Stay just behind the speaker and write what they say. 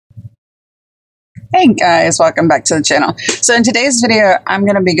Hey guys, welcome back to the channel. So in today's video, I'm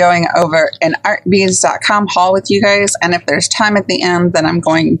going to be going over an Artbeads.com haul with you guys, and if there's time at the end, then I'm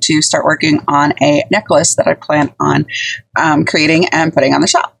going to start working on a necklace that I plan on creating and putting on the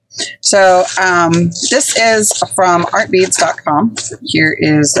shop. So this is from Artbeads.com. Here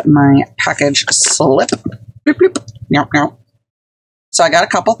is my package slip. Bloop, bloop. Meow, meow. So I got a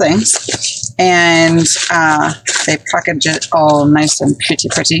couple things, and they package it all nice and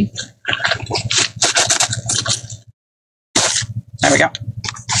pretty. There we go.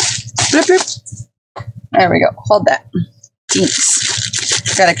 Bloop, bloop. There we go. Hold that.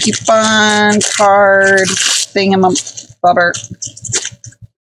 Thanks. Got a coupon card thingamabobber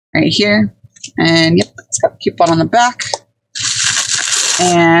right here. And yep, it's got a coupon on the back.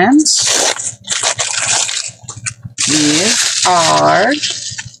 And these are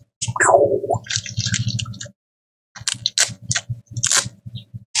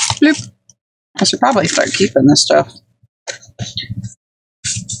bloop. I should probably start keeping this stuff.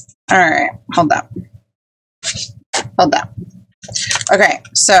 All right, hold that. Hold that. Okay,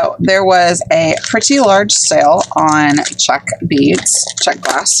 so there was a pretty large sale on check beads, check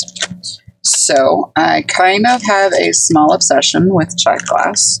glass. So I kind of have a small obsession with check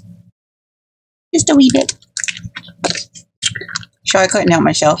glass. Just a wee bit. Shall I clean out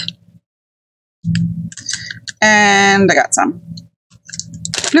my shelf? And I got some.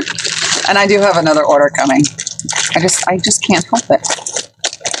 Bloop. And I do have another order coming. I just can't help it.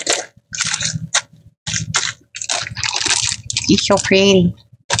 You're so pretty.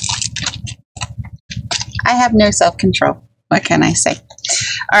 I have no self-control. What can I say?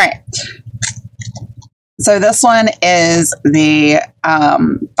 All right. So this one is the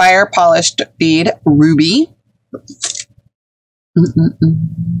fire polished bead ruby.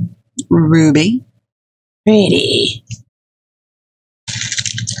 Ruby. Pretty.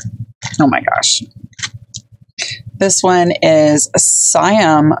 Oh my gosh. This one is a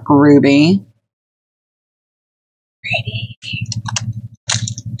Siam ruby. Pretty.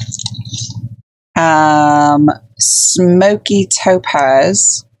 Smoky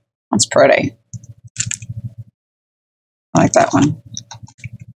topaz. That's pretty. I like that one.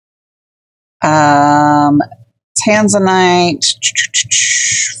 Tanzanite,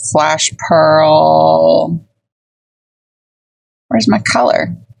 flash pearl. Where's my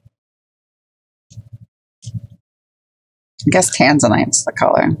color? I guess Tanzanite's the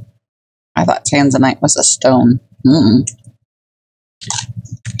color. I thought Tanzanite was a stone.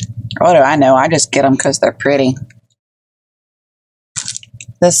 What do I know? I just get them because they're pretty.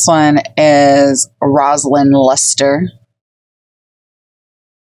 This one is Roslyn Luster.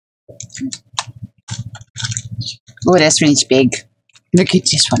 Oh, this one's big. Look at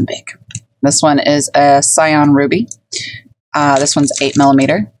this one big. This one is a Cyan Ruby. This one's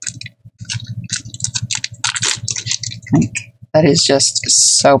 8mm. That is just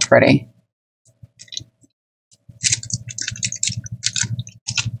so pretty.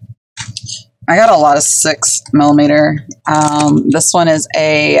 I got a lot of 6mm. This one is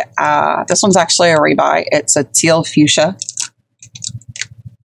a, this one's actually a rebuy. It's a teal fuchsia.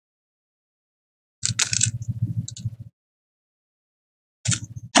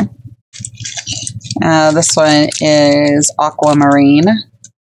 This one is aquamarine.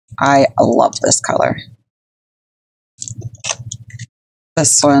 I love this color.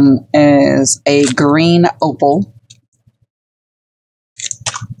 This one is a green opal.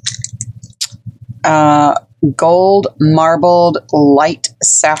 Gold marbled light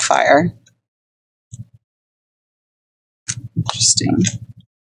sapphire. Interesting.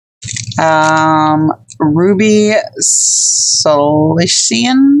 Ruby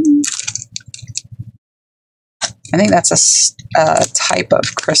Silician. I think that's a type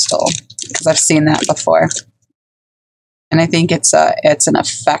of crystal because I've seen that before. And I think it's an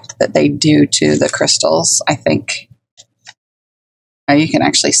effect that they do to the crystals, I think. Oh, you can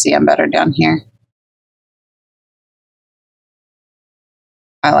actually see them better down here.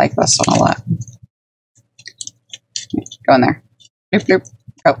 I like this one a lot. Go in there. Bloop, bloop.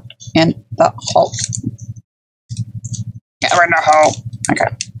 Oh, in the hole. Yeah, we're in the hole. Okay.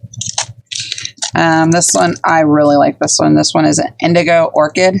 This one, I really like this one. This one is an indigo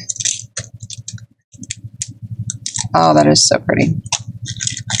orchid. Oh, that is so pretty.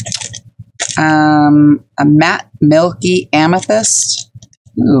 A matte milky amethyst.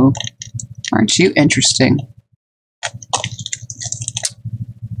 Ooh, aren't you interesting?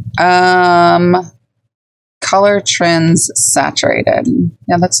 Color Trends Saturated.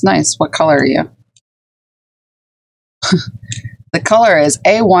 Yeah, that's nice. What color are you? The color is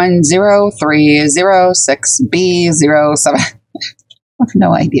A10306B07. have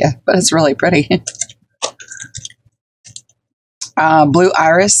no idea, but it's really pretty. Blue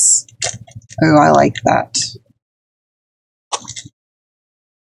iris. Oh, I like that.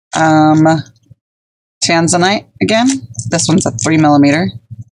 Tanzanite again. This one's a 3mm.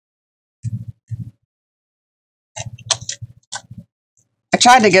 I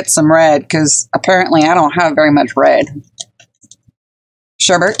tried to get some red because apparently I don't have very much red.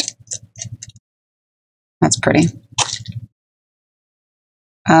 Sherbet. That's pretty.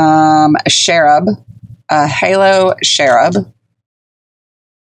 A cherub. A halo cherub.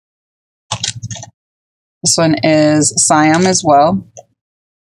 This one is Siam as well.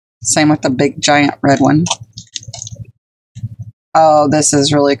 Same with the big giant red one. Oh, this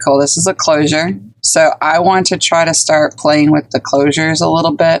is really cool. This is a closure. So I want to try to start playing with the closures a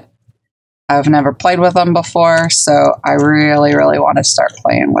little bit. I've never played with them before, so I really, really want to start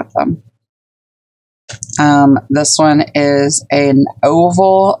playing with them. This one is an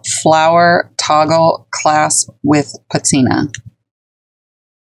oval flower toggle clasp with patina.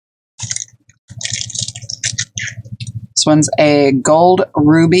 This one's a gold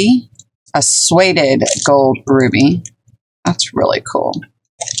ruby, a suede gold ruby. That's really cool.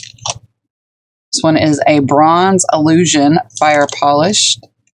 This one is a bronze illusion fire polished.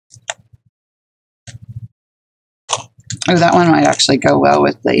 Oh, that one might actually go well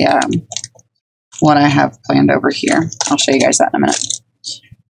with the what I have planned over here. I'll show you guys that in a minute.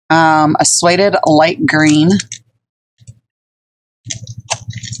 A suede light green.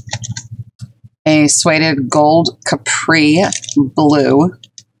 A suede gold capri blue.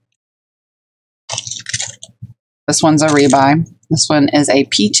 This one's a rebuy. This one is a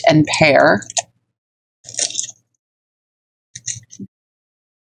peach and pear.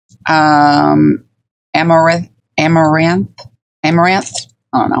 Amaranth. I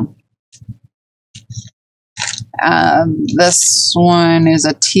don't know. This one is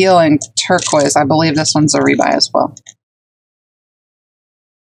a teal and turquoise. I believe this one's a rebuy as well.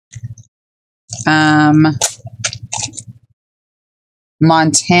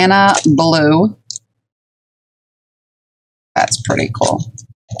 Montana blue. That's pretty cool.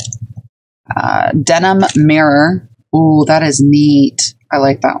 Denim mirror. Ooh, that is neat. I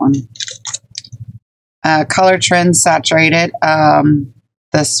like that one. Color Trend saturated.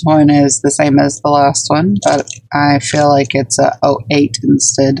 This one is the same as the last one, but I feel like it's a 08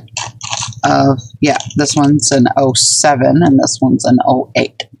 instead of, yeah, this one's an 07 and this one's an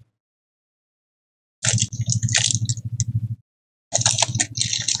 08.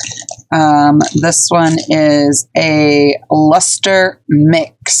 This one is a luster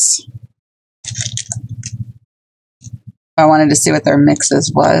mix. I wanted to see what their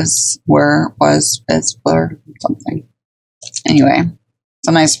mixes were something. Anyway, it's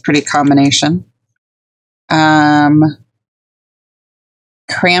a nice, pretty combination.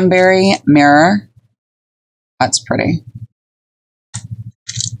 Cranberry mirror. That's pretty.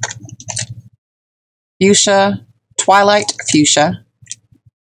 Fuchsia, twilight fuchsia.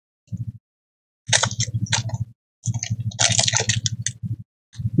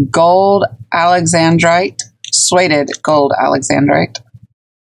 Gold alexandrite, suede gold alexandrite.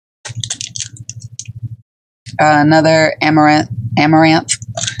 Another amaranth,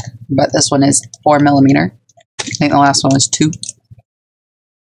 but this one is 4mm. I think the last one was 2.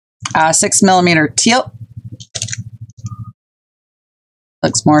 6mm teal.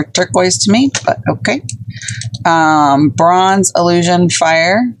 Looks more turquoise to me, but okay. Bronze illusion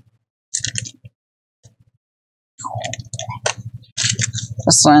fire.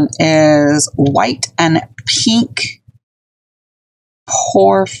 This one is white and pink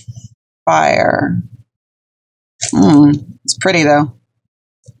pour fire. It's pretty though.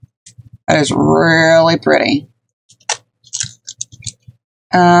 That is really pretty.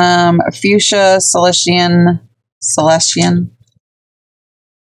 Fuchsia Celestian.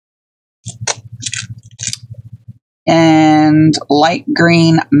 And light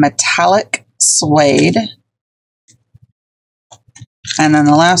green metallic suede. And then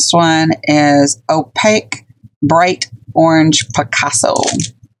the last one is opaque bright orange Picasso.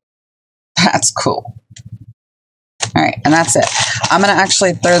 That's cool. All right, and that's it. I'm going to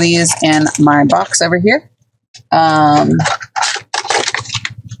actually throw these in my box over here. And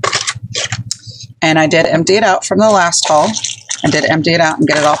I did empty it out from the last haul. I did empty it out and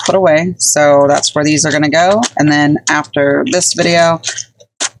get it all put away. So that's where these are going to go. And then after this video,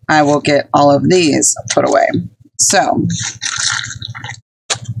 I will get all of these put away. So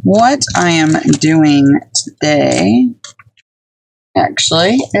what I am doing today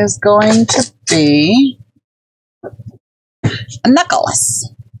actually is going to be a necklace.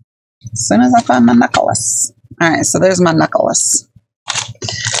 As soon as I find my necklace. All right, so there's my necklace.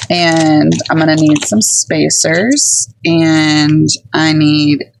 And I'm going to need some spacers. And I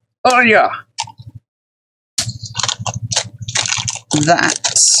need, oh yeah, not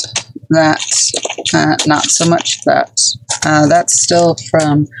so much that. That's still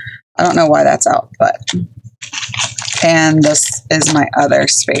from, I don't know why that's out, but, and this is my other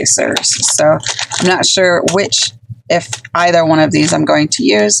spacers. So I'm not sure which, if either one of these I'm going to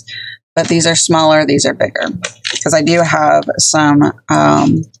use, but these are smaller, these are bigger. Because I do have some,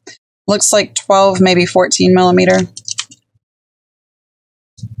 looks like 12, maybe 14 millimeter.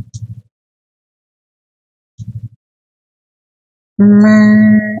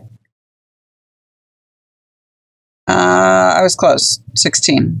 I was close.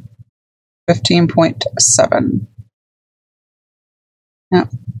 16. 15.7.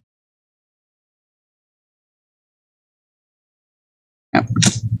 Yep. Yep.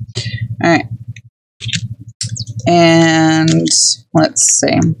 All right. And let's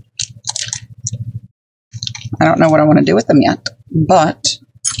see. I don't know what I want to do with them yet, but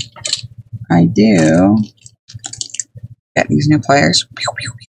I do get these new pliers.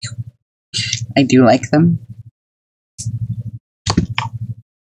 I do like them.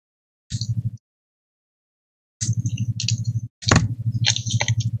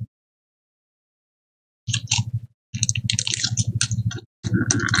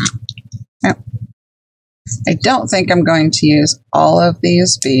 Yep. I don't think I'm going to use all of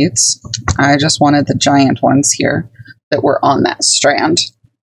these beads. I just wanted the giant ones here that were on that strand.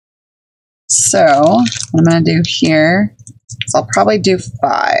 So what I'm going to do here is I'll probably do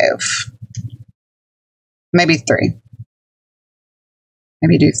 5, maybe 3.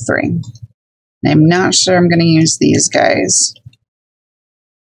 Maybe do 3. And I'm not sure I'm going to use these guys.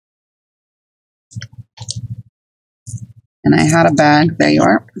 And I had a bag. There you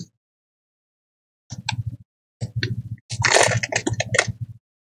are.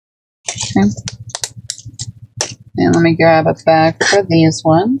 Okay. And let me grab a bag for these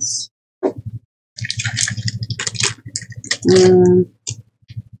ones. That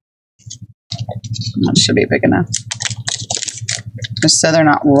should be big enough. Just so they're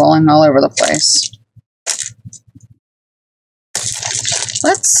not rolling all over the place.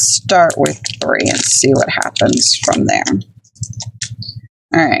 Let's start with 3 and see what happens from there.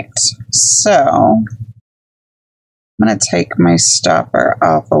 All right, so I'm going to take my stopper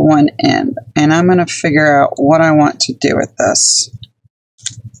off of one end, and I'm going to figure out what I want to do with this.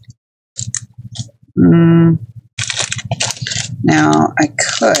 Now, I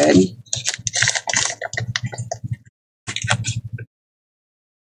could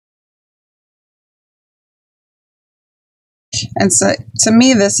and so to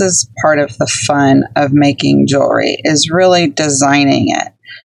me, this is part of the fun of making jewelry, is really designing it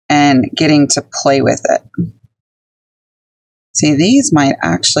and getting to play with it. See, these might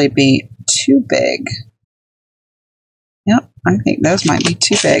actually be too big. Yep, I think those might be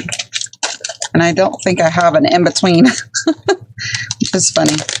too big. And I don't think I have an in-between, which is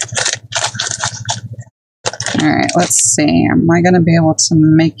funny. All right, let's see. Am I going to be able to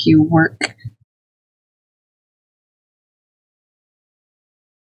make you work?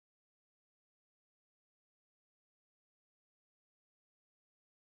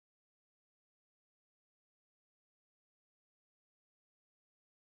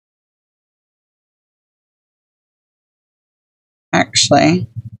 Actually,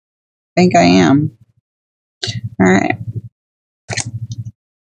 I think I am. All right.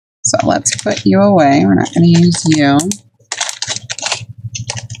 So let's put you away. We're not going to use you. I'm going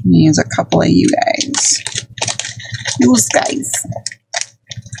to use a couple of you guys. Those guys.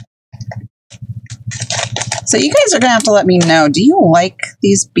 So you guys are going to have to let me know. Do you like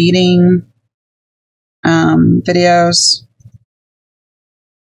these beading videos?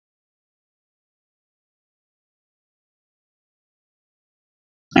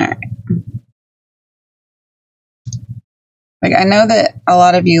 All right. Like, I know that a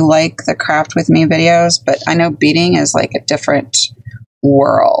lot of you like the craft with me videos, but I know beading is like a different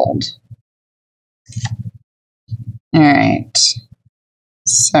world. All right.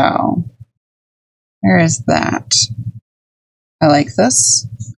 So, where is that? I like this.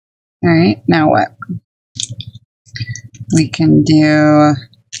 All right. Now what? We can do...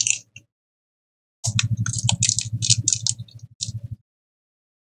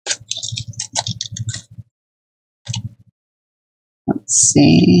 Let's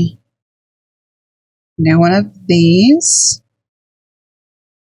see. Do one of these.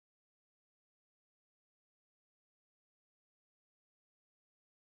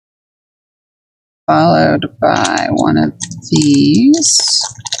 Followed by one of these.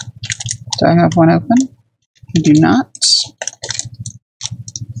 Do I have one open? I do not.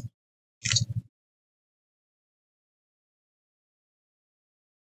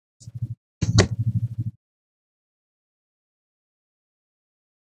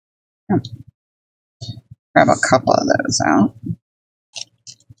 Grab a couple of those out.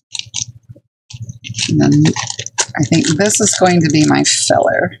 And then I think this is going to be my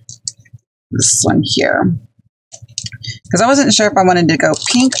filler. This one here. Because I wasn't sure if I wanted to go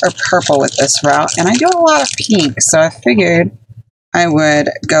pink or purple with this route. And I do a lot of pink, so I figured I would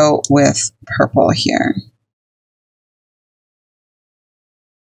go with purple here.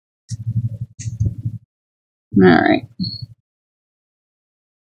 All right.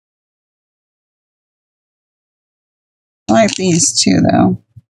 I like these too, though.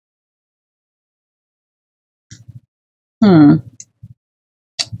 I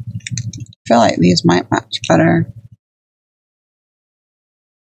feel like these might match better.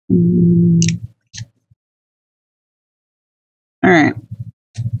 All right.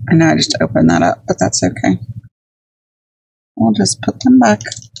 I know I just opened that up, but that's okay. We'll just put them back.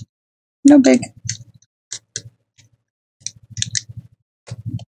 No big.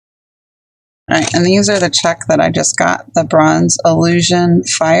 All right, and these are the check that I just got, the Bronze Illusion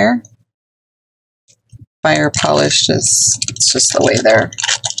Fire. Fire polished is, it's just the way they're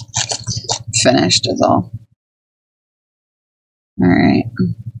finished is all. All right.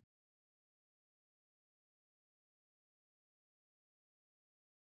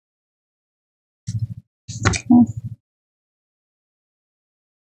 Okay.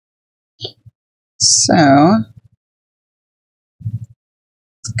 So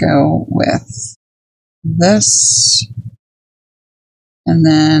let's go with this, and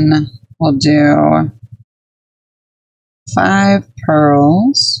then we'll do 5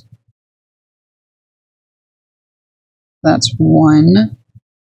 pearls. That's 1.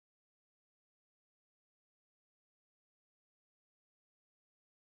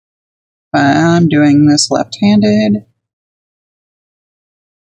 I'm doing this left-handed.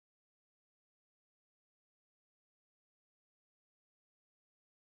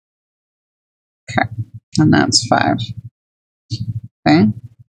 Okay, and that's 5. Okay,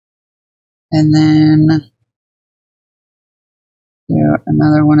 and then do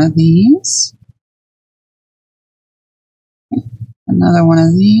another one of these. Okay. Another one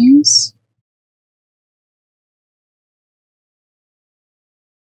of these.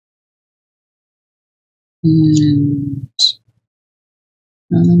 And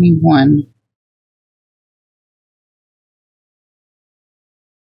I only need 1.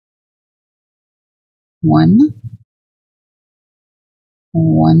 One.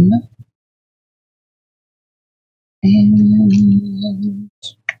 And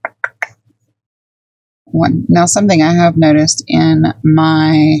 1. Now, something I have noticed in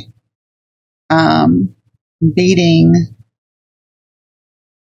my beading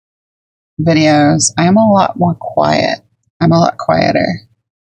videos, I am a lot more quiet. I'm a lot quieter.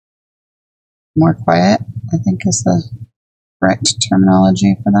 More quiet, I think, is the correct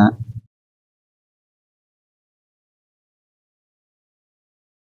terminology for that.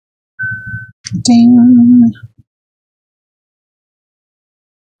 Ding.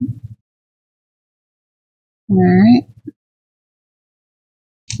 All right.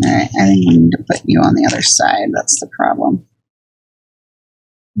 All right, I think we need to put you on the other side. That's the problem.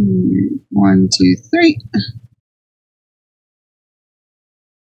 1, 2, 3.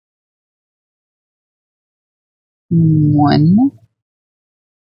 One.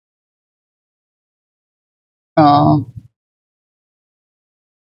 Oh.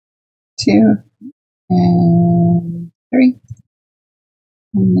 2 and 3.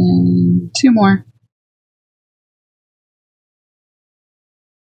 And then 2 more.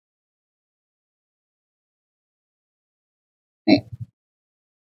 Okay.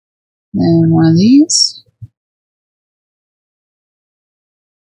 Then one of these.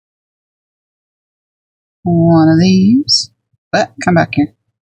 One of these. But come back here.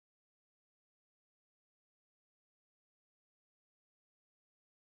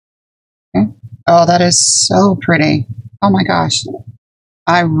 Okay. Oh, that is so pretty. Oh my gosh.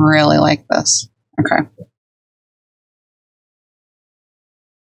 I really like this. Okay.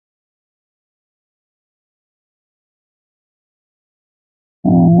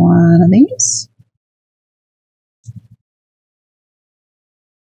 One of these.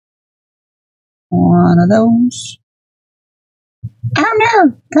 One of those. Oh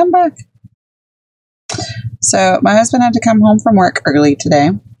no, come back. So my husband had to come home from work early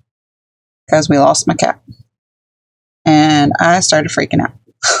today because we lost my cat. And I started freaking out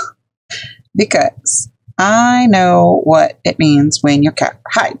because I know what it means when your cat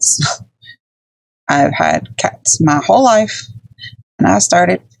hides. I've had cats my whole life and I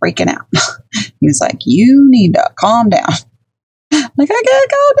started freaking out. He's like, you need to calm down. Like, I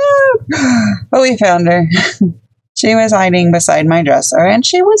can't calm down. But we found her. She was hiding beside my dresser, and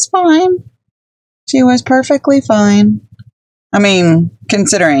she was fine. She was perfectly fine. I mean,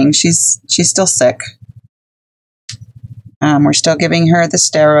 considering she's still sick. We're still giving her the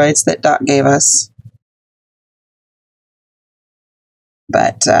steroids that Doc gave us.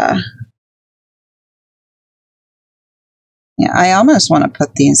 But, yeah, I almost want to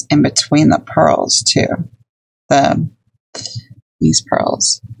put these in between the pearls, too. These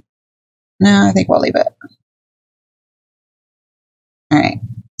pearls. No, I think we'll leave it. All right.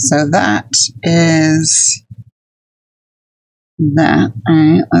 So that is that. All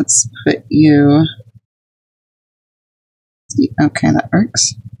right, let's put you. Okay, that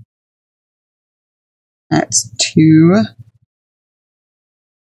works. That's 2.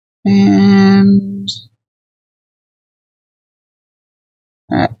 And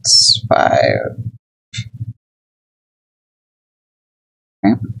that's 5.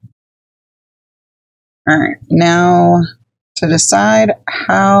 Okay. All right, now to decide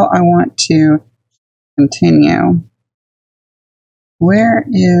how I want to continue, where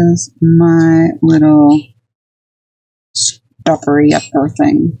is my little stoppery upper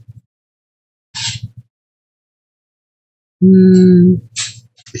thing?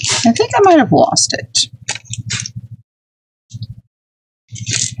 I think I might have lost it.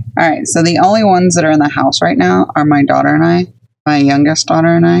 All right, so the only ones that are in the house right now are my daughter and I, my youngest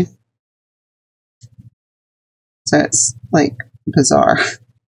daughter and I. So it's like bizarre.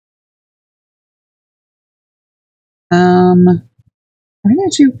 Where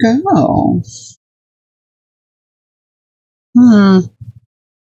did you go? All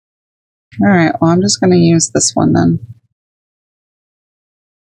right, well, I'm just going to use this one then.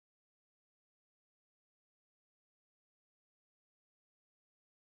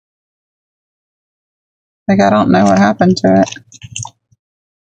 Like, I don't know what happened to it.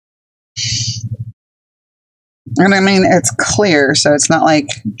 And I mean, it's clear, so it's not like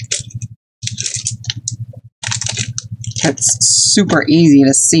it's super easy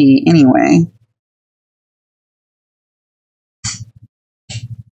to see anyway.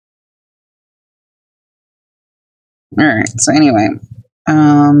 All right, so anyway,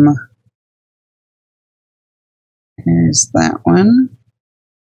 here's that one.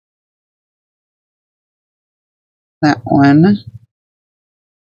 That one.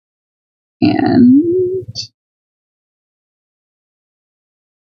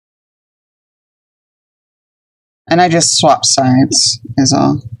 And I just swapped sides is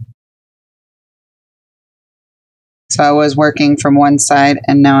all. So I was working from one side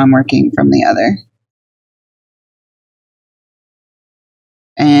and now I'm working from the other.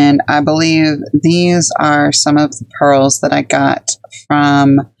 And I believe these are some of the pearls that I got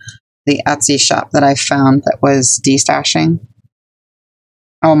from the Etsy shop that I found that was destashing.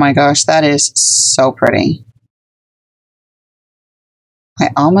 Oh my gosh, that is so pretty.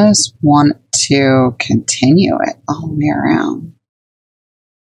 I almost want to continue it all the way around.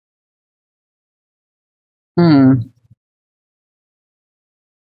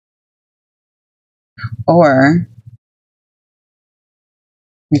 Or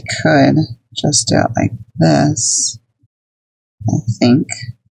we could just do it like this, I think.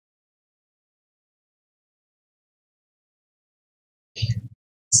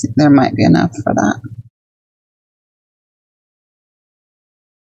 See, there might be enough for that.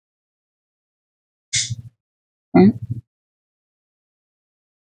 Okay.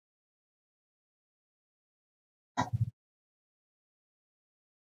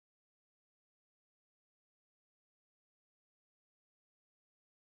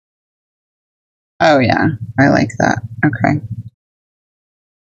 Oh yeah, I like that. Okay.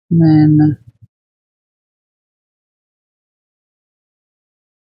 And then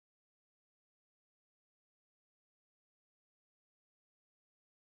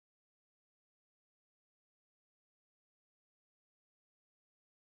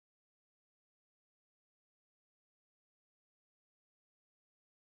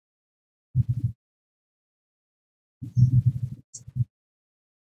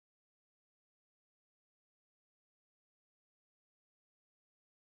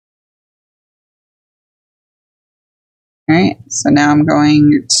all right, so now I'm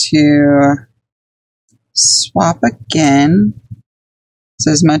going to swap again. This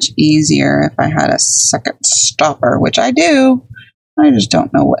is much easier if I had a second stopper, which I do. I just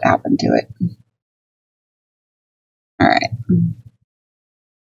don't know what happened to it. All right.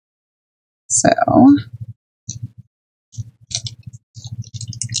 So I'll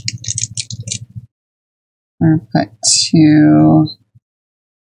put 2.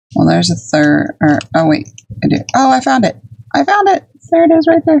 Well, there's a third. Or oh wait, I do. Oh, I found it. I found it. There it is,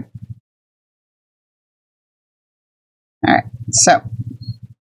 right there. All right, so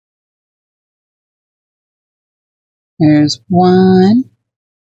there's one.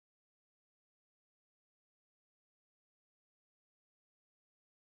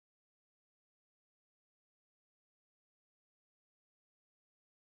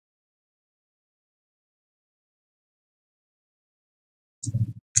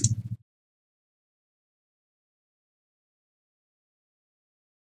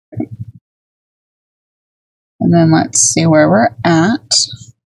 And then let's see where we're at.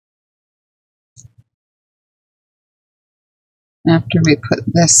 After we put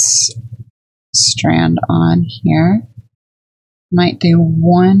this strand on here, might do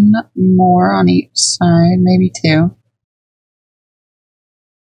one more on each side, maybe two.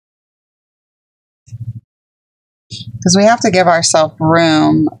 Because we have to give ourselves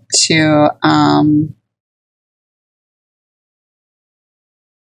room to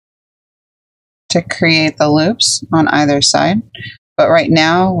create the loops on either side. But right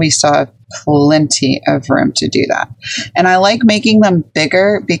now we still have plenty of room to do that. And I like making them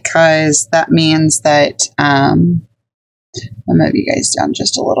bigger because that means that I'll move you guys down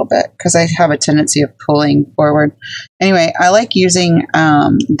just a little bit because I have a tendency of pulling forward. Anyway, I like using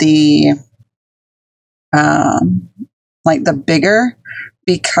like the bigger,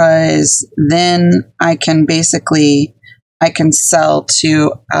 because then I can sell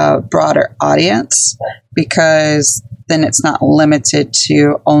to a broader audience, because then it's not limited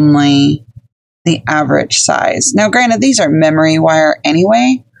to only the average size. Now, granted, these are memory wire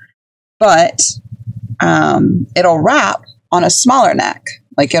anyway, but it'll wrap on a smaller neck,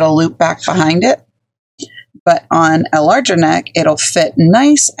 like it'll loop back behind it. But on a larger neck, it'll fit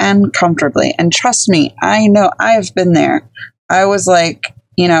nice and comfortably. And trust me, I know, I've been there. I was like,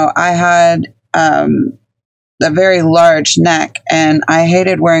 you know, I had a very large neck and I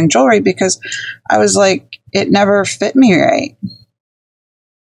hated wearing jewelry because I was like, it never fit me right.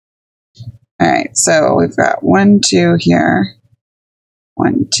 All right, so we've got 1, 2 here,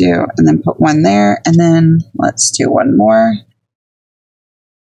 1, 2, and then put one there, and then let's do one more.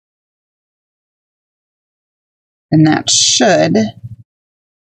 And that should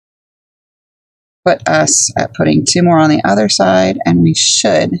put us at putting 2 more on the other side, and we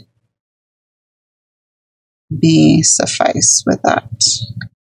should be suffice with that.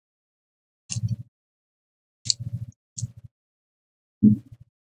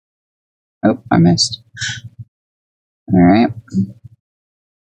 Oh, I missed. All right.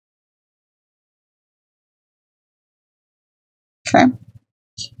 Okay.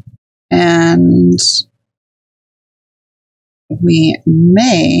 And we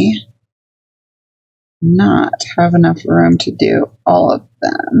may not have enough room to do all of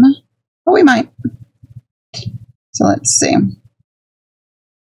them, but we might. So let's see.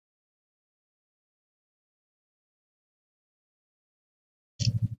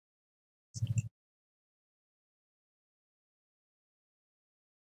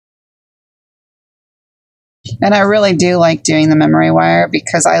 And I really do like doing the memory wire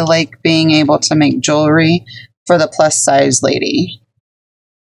because I like being able to make jewelry for the plus size lady.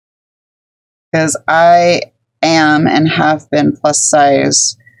 Because I am and have been plus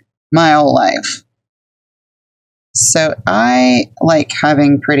size my whole life. So I like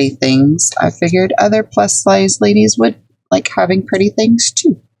having pretty things. I figured other plus size ladies would like having pretty things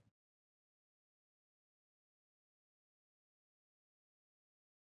too.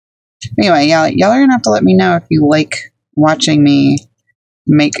 Anyway, y'all are going to have to let me know if you like watching me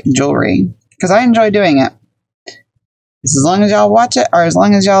make jewelry, because I enjoy doing it. As long as y'all watch it, or as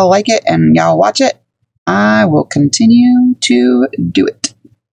long as y'all like it and y'all watch it, I will continue to do it.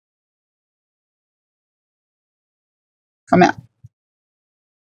 Come out.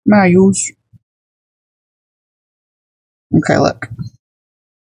 Use. Okay, look.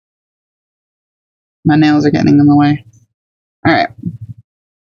 My nails are getting in the way. All right.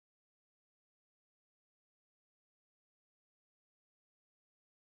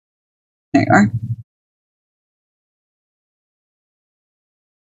 There you are.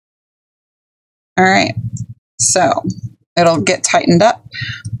 All right, so it'll get tightened up,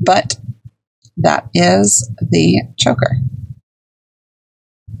 but that is the choker.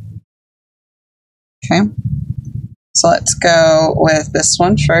 Okay, so let's go with this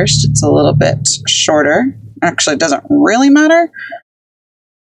one first. It's a little bit shorter. Actually, it doesn't really matter.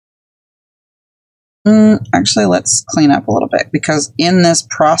 Actually, let's clean up a little bit, because in this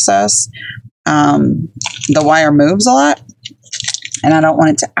process, the wire moves a lot, and I don't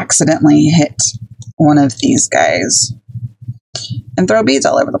want it to accidentally hit one of these guys and throw beads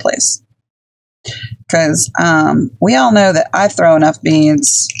all over the place. Because we all know that I throw enough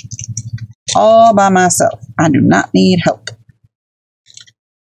beads all by myself. I do not need help.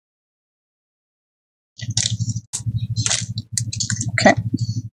 Okay.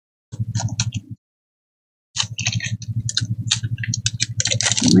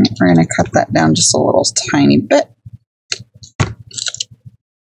 We're going to cut that down just a little tiny bit.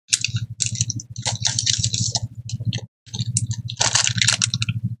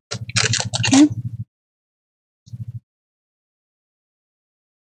 Okay.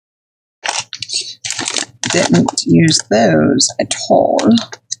 Didn't use those at all.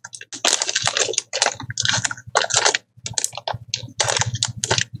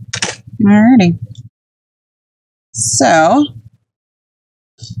 Alrighty. So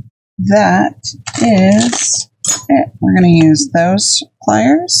that is it. We're going to use those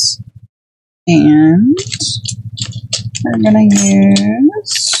pliers, and we're going to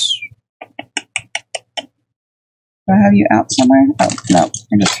use. Do I have you out somewhere? Oh no,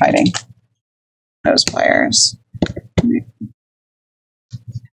 you're just hiding. Those pliers.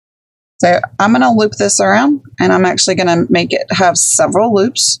 So I'm going to loop this around, and I'm actually going to make it have several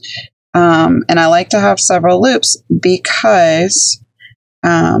loops. And I like to have several loops because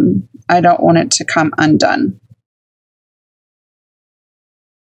I don't want it to come undone.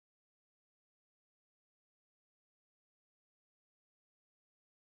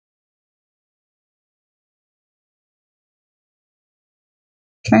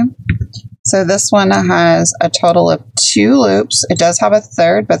 Okay, so this one has a total of 2 loops. It does have a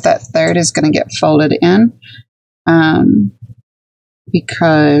third, but that third is going to get folded in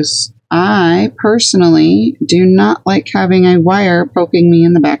because I personally do not like having a wire poking me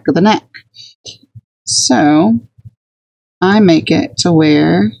in the back of the neck. So I make it to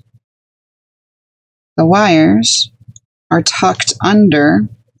where the wires are tucked under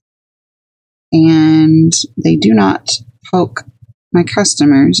and they do not poke my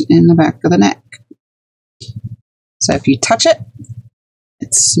customers in the back of the neck. So if you touch it,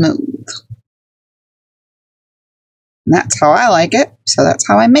 it's smooth. And that's how I like it, so that's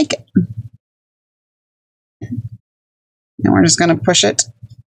how I make it. And we're just going to push it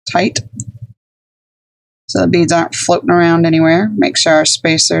tight so the beads aren't floating around anywhere. Make sure our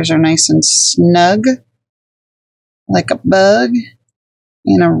spacers are nice and snug, like a bug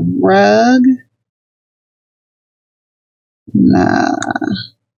in a rug.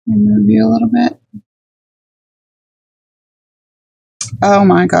 Move you a little bit. Oh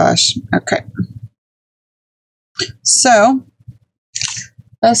my gosh. Okay. So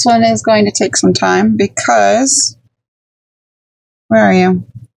this one is going to take some time because, where are you?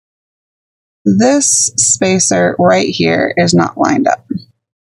 This spacer right here is not lined up.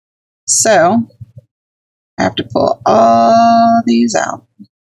 So I have to pull all these out.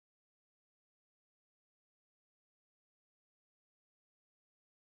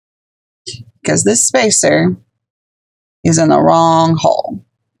 Because this spacer is in the wrong hole.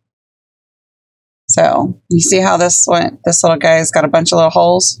 So you see how this little guy's got a bunch of little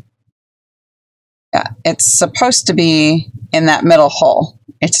holes? Yeah, it's supposed to be in that middle hole.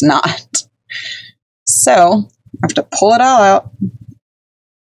 It's not. So I have to pull it all out,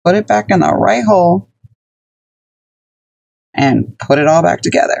 put it back in the right hole, and put it all back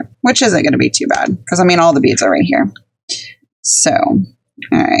together, which isn't going to be too bad because I mean all the beads are right here. So, all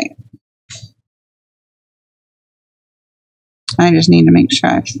right. I just need to make sure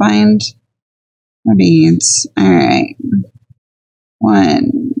I find the beads. All right.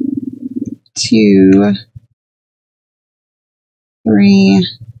 1, 2, 3,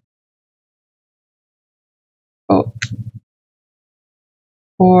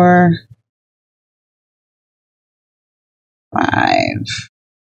 4, 5.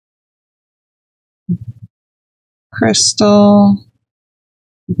 Crystal,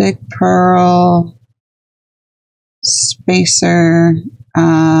 big pearl, spacer,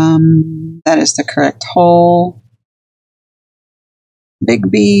 that is the correct hole,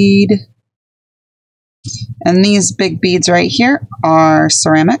 big bead, and these big beads right here are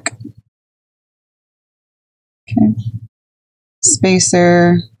ceramic. Okay,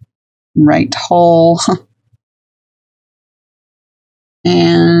 spacer, right hole,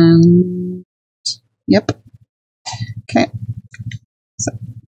 and yep. Okay, so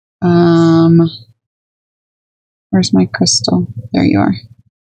where's my crystal? There you are.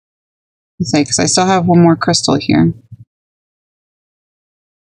 Say, because I still have one more crystal here.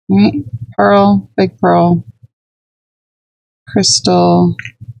 All right, pearl, big pearl, crystal,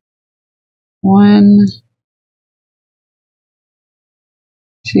 1,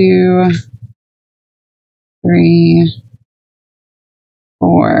 2, 3,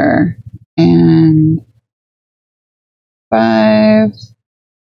 4, and 5.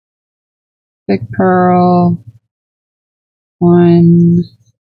 big pearl, 1,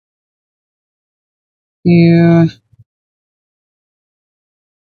 2,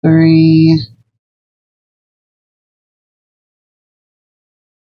 3,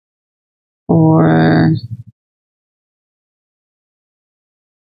 4,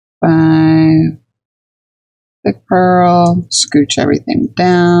 5, big pearl, scooch everything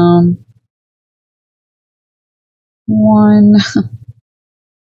down, 1,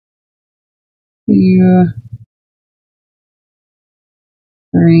 2,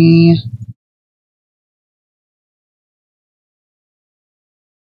 3,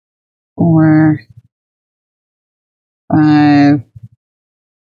 4, 5,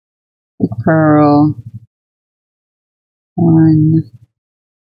 big pearl, 1,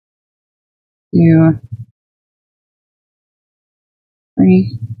 2,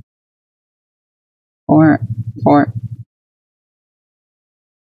 3, 4,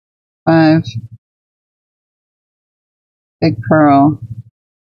 5, big pearl,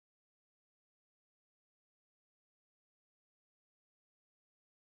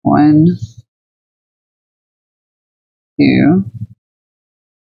 1, 2,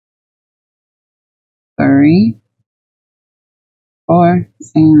 3, 4,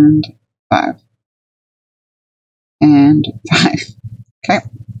 and 5. And 5. Okay.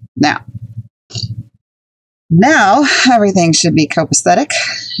 Now everything should be copacetic,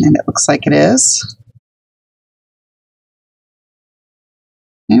 and it looks like it is.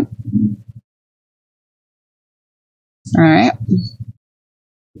 Yep. All right.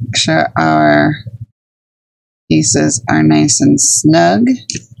 Make sure our pieces are nice and snug.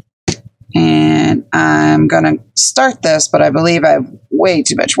 And I'm going to start this, but I believe I have way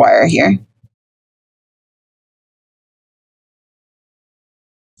too much wire here.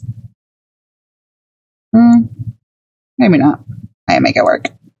 Maybe not. I can make it work.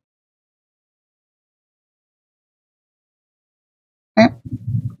 Okay.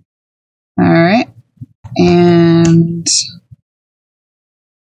 All right. And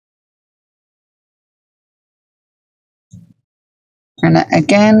we're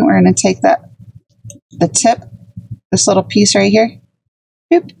going to take the tip, this little piece right here.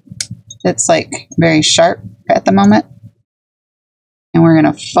 Boop. It's like very sharp at the moment. And we're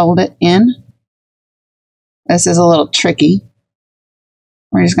going to fold it in. This is a little tricky.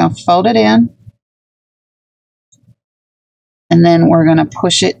 We're just going to fold it in. And then we're going to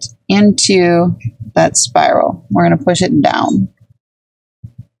push it into that spiral. We're going to push it down.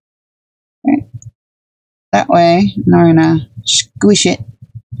 Okay. That way, now we're going to squish it.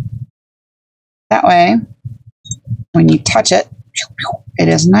 That way, when you touch it, it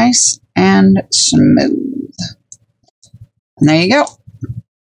is nice and smooth. And there you go.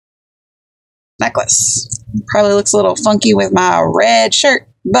 Necklace. Probably looks a little funky with my red shirt,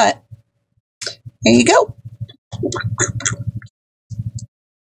 but there you go.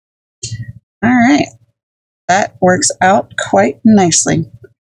 All right. That works out quite nicely.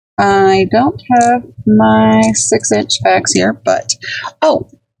 I don't have my 6-inch bags here, but oh,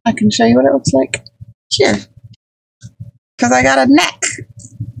 I can show you what it looks like here. Because I got a neck.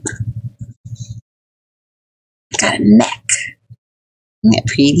 Got a neck. Isn't that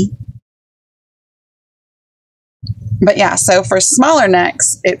pretty? But yeah, so for smaller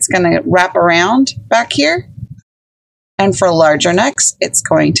necks, it's going to wrap around back here. And for larger necks, it's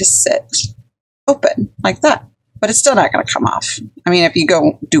going to sit open like that. But it's still not going to come off. I mean, if you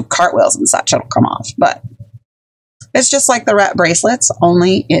go do cartwheels and such, it'll come off. But it's just like the wrap bracelets,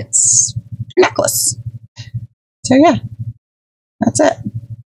 only it's a necklace. So yeah, that's it.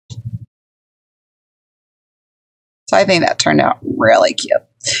 So I think that turned out really cute.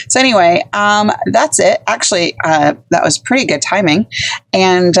 So anyway, that's it. Actually, that was pretty good timing.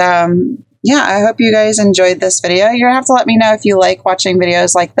 And yeah, I hope you guys enjoyed this video. You're going to have to let me know if you like watching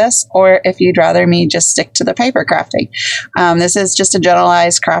videos like this or if you'd rather me just stick to the paper crafting. This is just a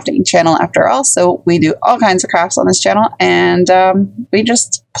generalized crafting channel after all, so we do all kinds of crafts on this channel, and we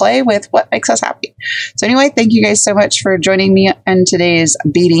just play with what makes us happy. So anyway, thank you guys so much for joining me in today's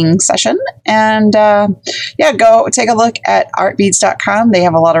beading session. And yeah, go take a look at artbeads.com. They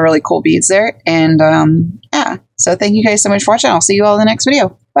have a lot of really cool beads there. And yeah, so thank you guys so much for watching. I'll see you all in the next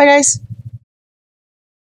video. Bye, guys.